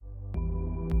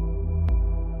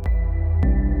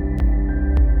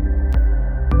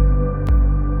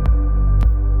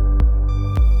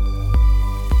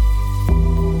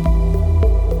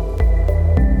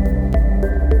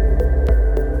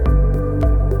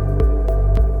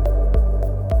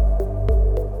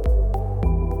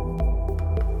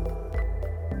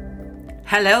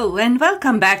Hello and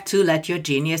welcome back to Let Your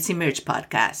Genius Emerge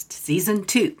podcast, Season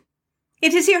 2.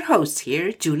 It is your host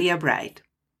here, Julia Bright.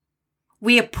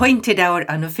 We appointed our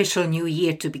unofficial new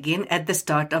year to begin at the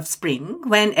start of spring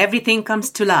when everything comes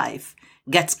to life,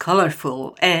 gets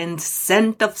colorful, and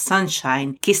scent of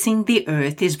sunshine kissing the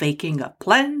earth is waking up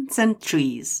plants and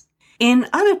trees. In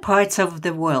other parts of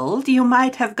the world, you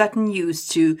might have gotten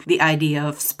used to the idea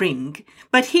of spring,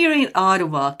 but here in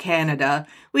Ottawa, Canada,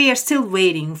 we are still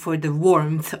waiting for the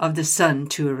warmth of the sun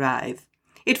to arrive.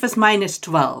 It was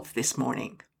 -12 this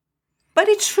morning. But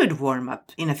it should warm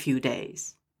up in a few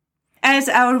days. As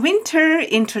our winter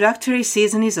introductory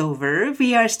season is over,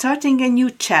 we are starting a new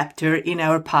chapter in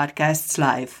our podcast's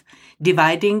life,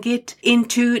 dividing it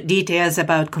into details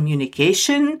about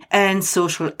communication and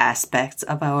social aspects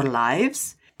of our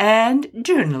lives and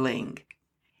journaling.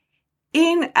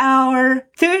 In our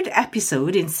third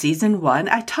episode in Season 1,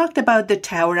 I talked about the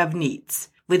Tower of Needs,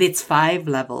 with its 5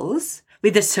 levels,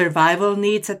 with the survival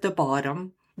needs at the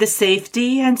bottom, the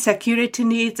safety and security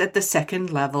needs at the 2nd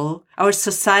level, our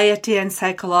society and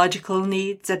psychological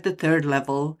needs at the 3rd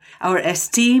level, our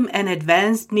esteem and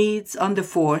advanced needs on the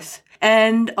 4th,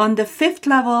 and on the 5th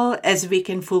level as we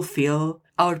can fulfill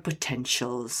our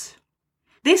potentials.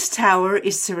 This tower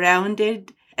is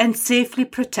surrounded and safely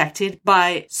protected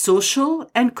by social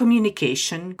and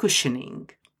communication cushioning.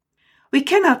 We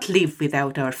cannot live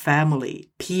without our family,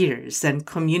 peers, and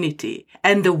community,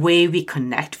 and the way we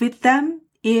connect with them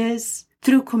is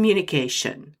through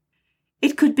communication.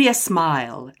 It could be a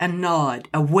smile, a nod,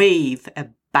 a wave, a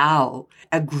bow,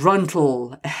 a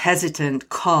gruntle, a hesitant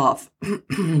cough,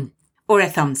 or a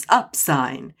thumbs up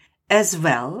sign, as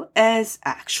well as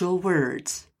actual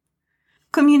words.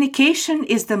 Communication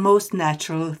is the most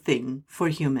natural thing for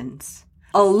humans.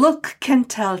 A look can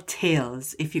tell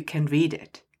tales if you can read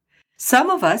it. Some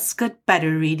of us got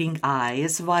better reading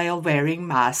eyes while wearing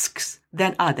masks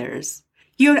than others.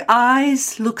 Your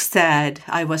eyes look sad,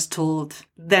 I was told.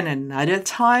 Then another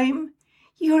time,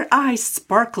 your eyes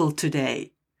sparkle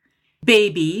today.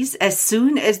 Babies, as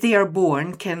soon as they are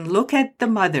born, can look at the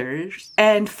mothers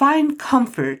and find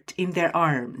comfort in their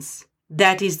arms.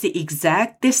 That is the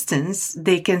exact distance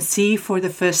they can see for the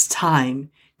first time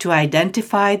to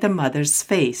identify the mother's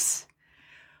face.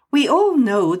 We all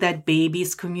know that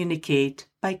babies communicate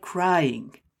by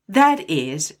crying. That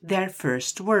is their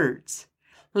first words.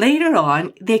 Later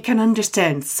on, they can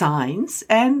understand signs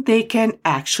and they can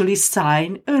actually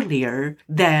sign earlier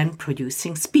than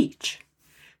producing speech.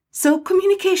 So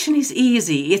communication is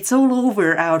easy. It's all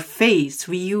over our face.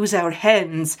 We use our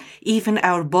hands, even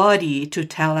our body, to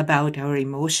tell about our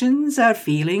emotions, our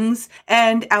feelings,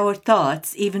 and our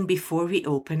thoughts even before we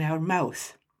open our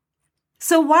mouth.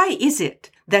 So why is it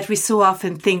that we so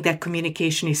often think that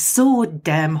communication is so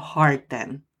damn hard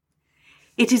then?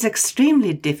 It is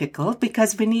extremely difficult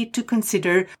because we need to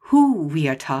consider who we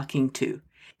are talking to.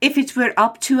 If it were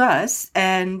up to us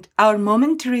and our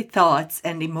momentary thoughts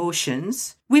and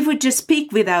emotions, we would just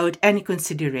speak without any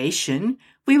consideration.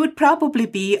 We would probably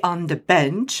be on the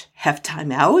bench, have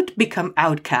time out, become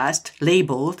outcast,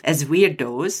 labeled as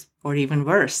weirdos, or even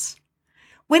worse.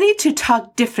 We need to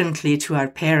talk differently to our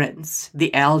parents,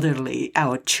 the elderly,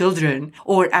 our children,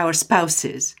 or our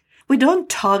spouses. We don't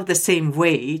talk the same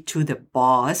way to the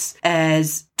boss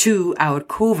as to our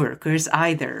coworkers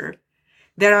either.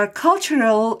 There are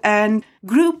cultural and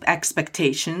group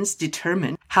expectations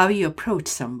determine how you approach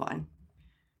someone.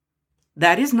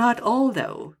 That is not all,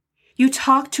 though. You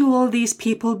talk to all these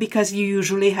people because you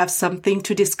usually have something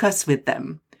to discuss with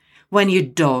them. When you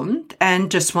don't and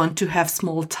just want to have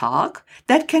small talk,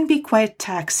 that can be quite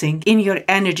taxing in your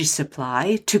energy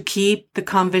supply to keep the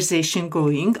conversation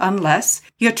going unless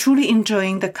you're truly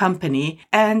enjoying the company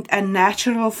and a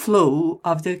natural flow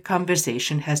of the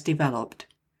conversation has developed.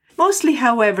 Mostly,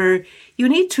 however, you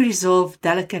need to resolve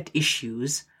delicate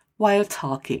issues while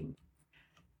talking.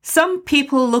 Some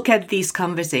people look at these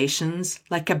conversations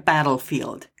like a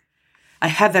battlefield. I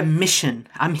have a mission.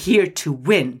 I'm here to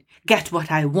win, get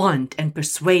what I want, and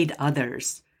persuade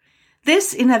others.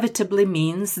 This inevitably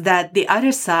means that the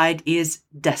other side is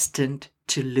destined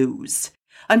to lose.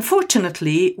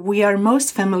 Unfortunately, we are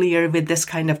most familiar with this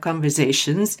kind of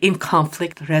conversations in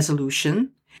conflict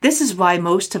resolution. This is why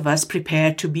most of us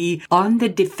prepare to be on the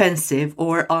defensive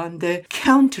or on the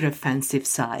counteroffensive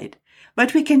side.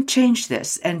 But we can change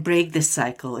this and break this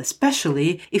cycle,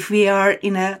 especially if we are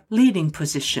in a leading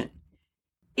position.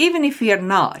 Even if we are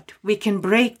not, we can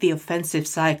break the offensive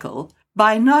cycle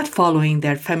by not following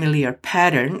their familiar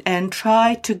pattern and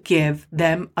try to give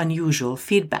them unusual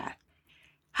feedback.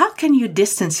 How can you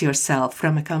distance yourself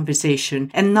from a conversation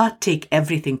and not take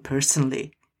everything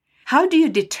personally? How do you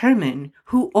determine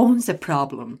who owns the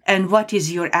problem and what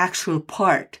is your actual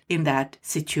part in that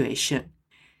situation?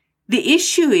 The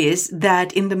issue is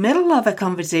that in the middle of a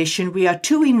conversation, we are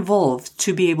too involved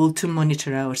to be able to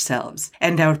monitor ourselves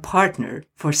and our partner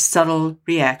for subtle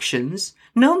reactions,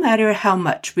 no matter how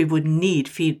much we would need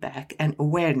feedback and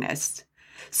awareness.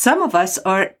 Some of us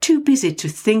are too busy to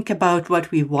think about what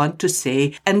we want to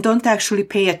say and don't actually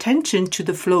pay attention to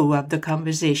the flow of the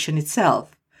conversation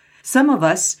itself. Some of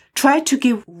us try to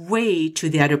give way to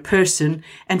the other person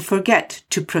and forget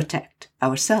to protect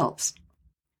ourselves.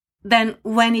 Then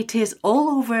when it is all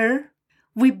over,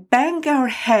 we bang our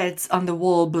heads on the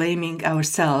wall blaming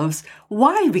ourselves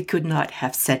why we could not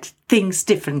have said things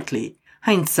differently.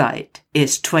 Hindsight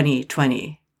is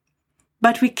 20/20.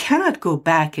 But we cannot go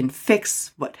back and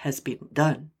fix what has been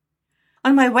done.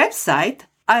 On my website,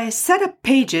 I set up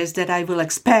pages that I will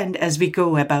expand as we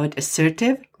go about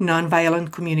assertive,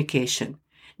 non-violent communication,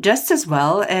 just as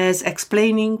well as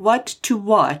explaining what to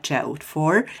watch out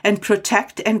for and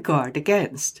protect and guard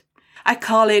against. I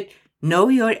call it Know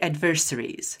Your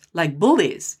Adversaries, like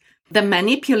bullies, the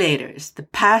manipulators, the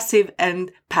passive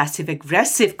and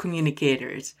passive-aggressive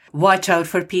communicators. Watch out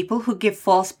for people who give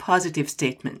false positive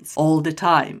statements all the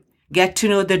time. Get to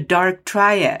know the dark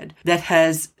triad that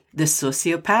has the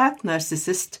sociopath,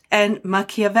 narcissist, and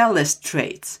Machiavellist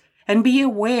traits. And be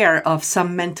aware of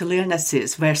some mental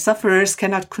illnesses where sufferers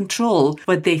cannot control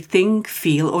what they think,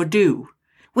 feel, or do.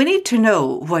 We need to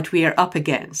know what we are up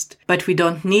against, but we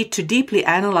don't need to deeply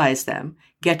analyze them,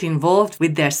 get involved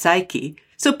with their psyche,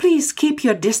 so please keep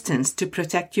your distance to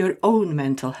protect your own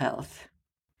mental health.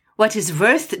 What is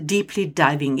worth deeply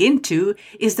diving into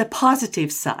is the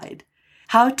positive side,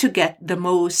 how to get the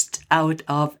most out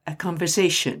of a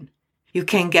conversation. You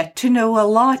can get to know a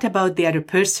lot about the other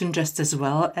person just as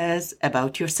well as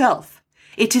about yourself.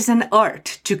 It is an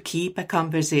art to keep a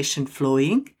conversation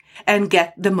flowing and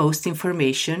get the most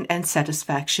information and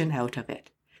satisfaction out of it.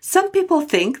 Some people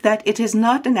think that it is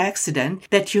not an accident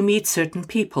that you meet certain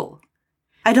people.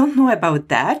 I don't know about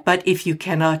that, but if you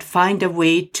cannot find a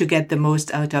way to get the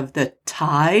most out of the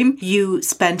time you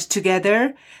spend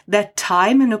together, that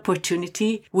time and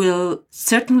opportunity will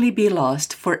certainly be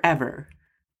lost forever.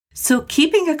 So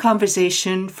keeping a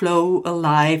conversation flow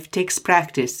alive takes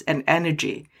practice and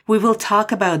energy. We will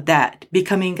talk about that.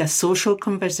 Becoming a social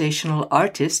conversational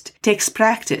artist takes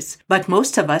practice, but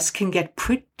most of us can get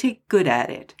pretty good at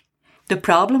it. The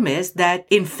problem is that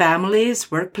in families,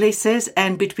 workplaces,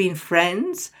 and between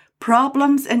friends,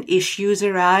 problems and issues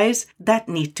arise that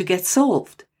need to get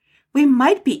solved. We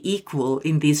might be equal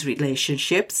in these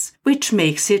relationships, which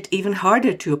makes it even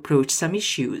harder to approach some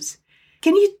issues.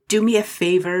 Can you do me a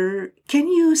favor? Can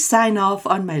you sign off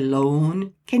on my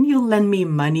loan? Can you lend me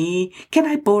money? Can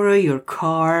I borrow your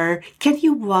car? Can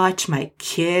you watch my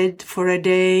kid for a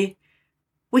day?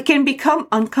 We can become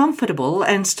uncomfortable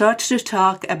and start to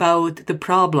talk about the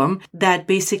problem that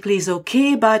basically is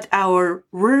okay, but our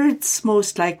words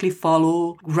most likely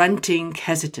follow grunting,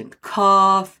 hesitant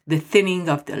cough, the thinning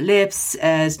of the lips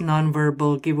as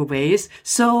nonverbal giveaways.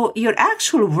 So your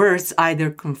actual words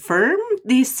either confirm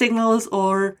these signals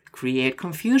or create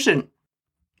confusion.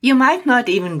 You might not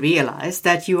even realize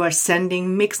that you are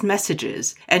sending mixed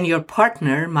messages, and your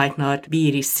partner might not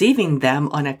be receiving them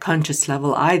on a conscious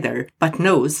level either, but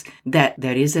knows that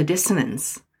there is a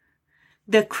dissonance.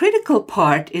 The critical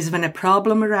part is when a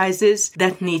problem arises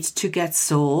that needs to get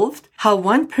solved, how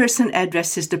one person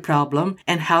addresses the problem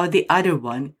and how the other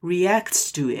one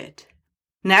reacts to it.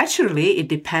 Naturally, it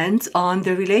depends on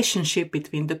the relationship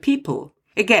between the people.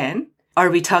 Again, are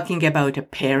we talking about a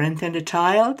parent and a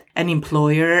child, an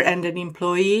employer and an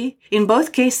employee? In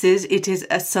both cases, it is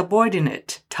a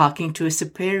subordinate talking to a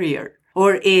superior.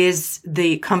 Or is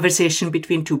the conversation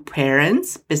between two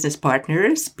parents, business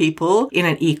partners, people in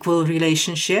an equal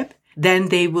relationship? Then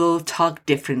they will talk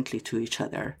differently to each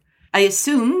other. I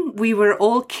assume we were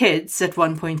all kids at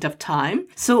one point of time,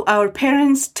 so our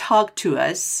parents talked to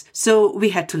us, so we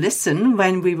had to listen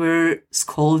when we were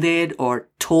scolded or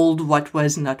told what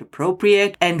was not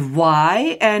appropriate and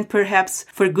why, and perhaps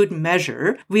for good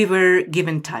measure, we were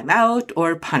given time out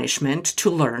or punishment to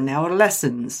learn our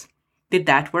lessons. Did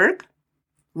that work?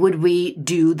 Would we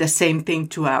do the same thing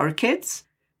to our kids?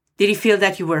 Did you feel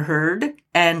that you were heard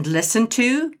and listened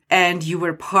to and you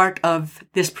were part of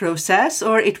this process,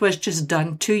 or it was just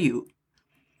done to you?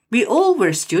 We all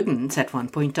were students at one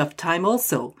point of time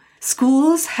also.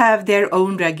 Schools have their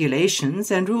own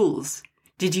regulations and rules.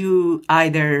 Did you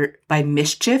either by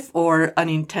mischief or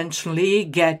unintentionally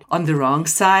get on the wrong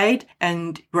side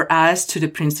and were asked to the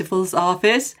principal's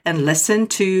office and listen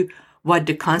to what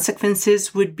the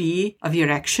consequences would be of your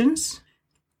actions?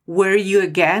 Were you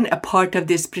again a part of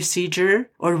this procedure,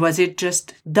 or was it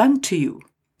just done to you?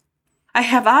 I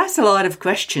have asked a lot of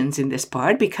questions in this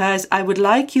part because I would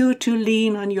like you to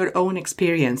lean on your own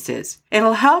experiences.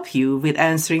 It'll help you with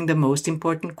answering the most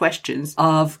important questions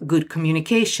of good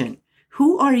communication.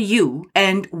 Who are you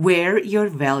and where your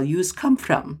values come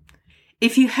from?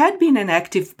 If you had been an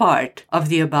active part of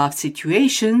the above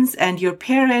situations and your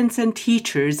parents and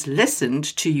teachers listened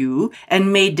to you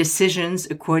and made decisions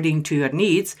according to your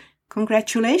needs,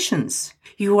 congratulations.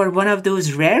 You are one of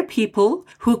those rare people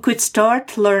who could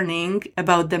start learning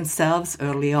about themselves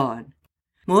early on.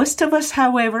 Most of us,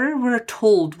 however, were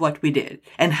told what we did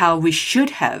and how we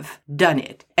should have done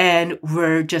it, and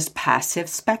were just passive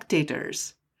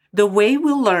spectators. The way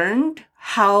we learned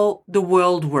how the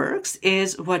world works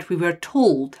is what we were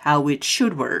told how it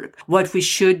should work, what we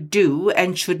should do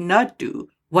and should not do,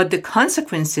 what the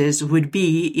consequences would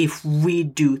be if we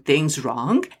do things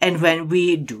wrong and when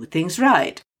we do things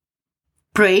right.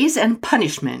 Praise and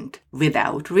punishment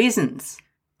without reasons.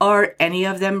 Are any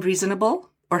of them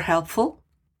reasonable or helpful?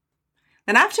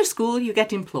 Then after school, you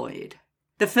get employed.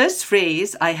 The first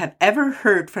phrase I have ever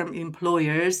heard from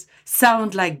employers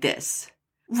sound like this.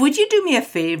 Would you do me a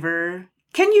favor?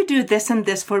 Can you do this and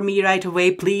this for me right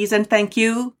away, please, and thank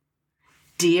you?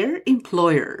 Dear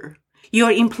employer,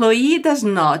 your employee does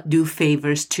not do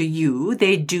favors to you.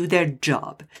 They do their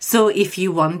job. So if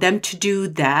you want them to do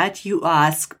that, you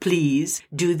ask, please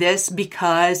do this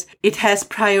because it has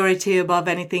priority above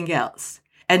anything else.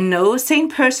 And no sane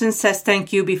person says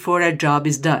thank you before a job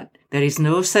is done. There is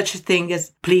no such thing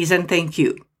as please and thank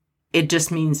you. It just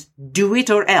means do it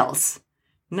or else,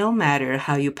 no matter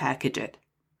how you package it.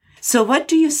 So what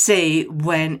do you say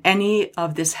when any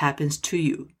of this happens to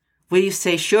you? Will you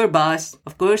say, sure, boss,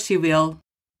 of course you will?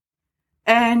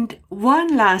 And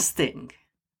one last thing.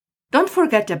 Don't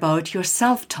forget about your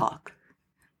self-talk.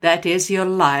 That is your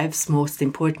life's most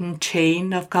important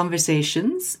chain of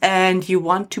conversations, and you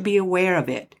want to be aware of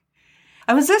it.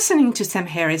 I was listening to Sam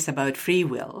Harris about free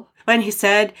will when he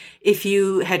said if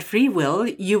you had free will,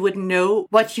 you would know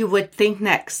what you would think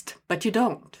next, but you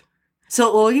don't. So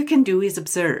all you can do is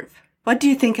observe. What do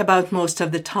you think about most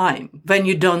of the time when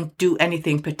you don't do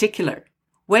anything particular?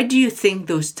 Where do you think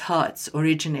those thoughts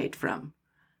originate from?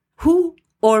 Who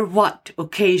or what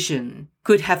occasion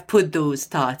could have put those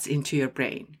thoughts into your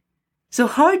brain? So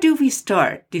how do we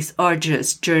start this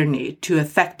arduous journey to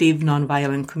effective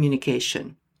nonviolent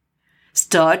communication?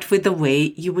 Start with the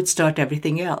way you would start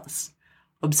everything else.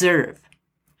 Observe.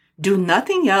 Do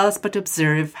nothing else but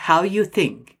observe how you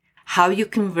think, how you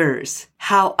converse,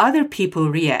 how other people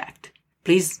react.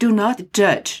 Please do not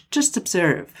judge, just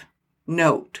observe.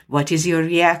 Note, what is your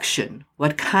reaction?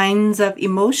 What kinds of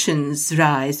emotions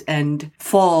rise and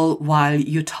fall while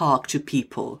you talk to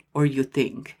people or you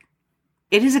think?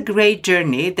 It is a great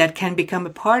journey that can become a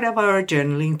part of our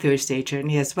Journaling Thursday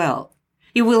journey as well.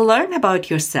 You will learn about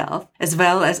yourself as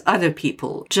well as other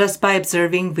people just by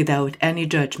observing without any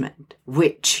judgment,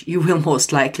 which you will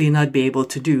most likely not be able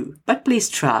to do, but please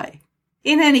try.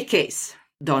 In any case,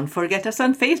 don't forget us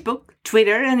on Facebook,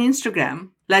 Twitter, and Instagram.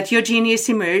 Let Your Genius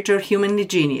Emerge or Humanly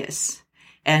Genius,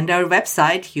 and our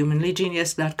website,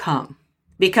 humanlygenius.com.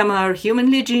 Become our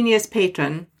Humanly Genius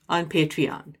patron on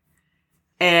Patreon.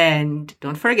 And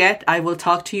don't forget, I will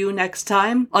talk to you next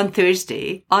time on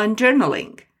Thursday on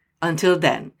journaling. Until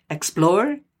then,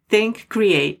 explore, think,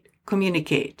 create,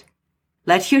 communicate.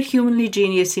 Let your humanly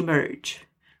genius emerge.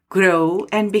 Grow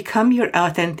and become your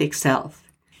authentic self.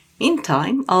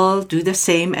 Meantime, I'll do the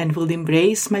same and will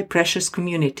embrace my precious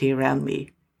community around me.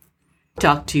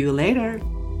 Talk to you later.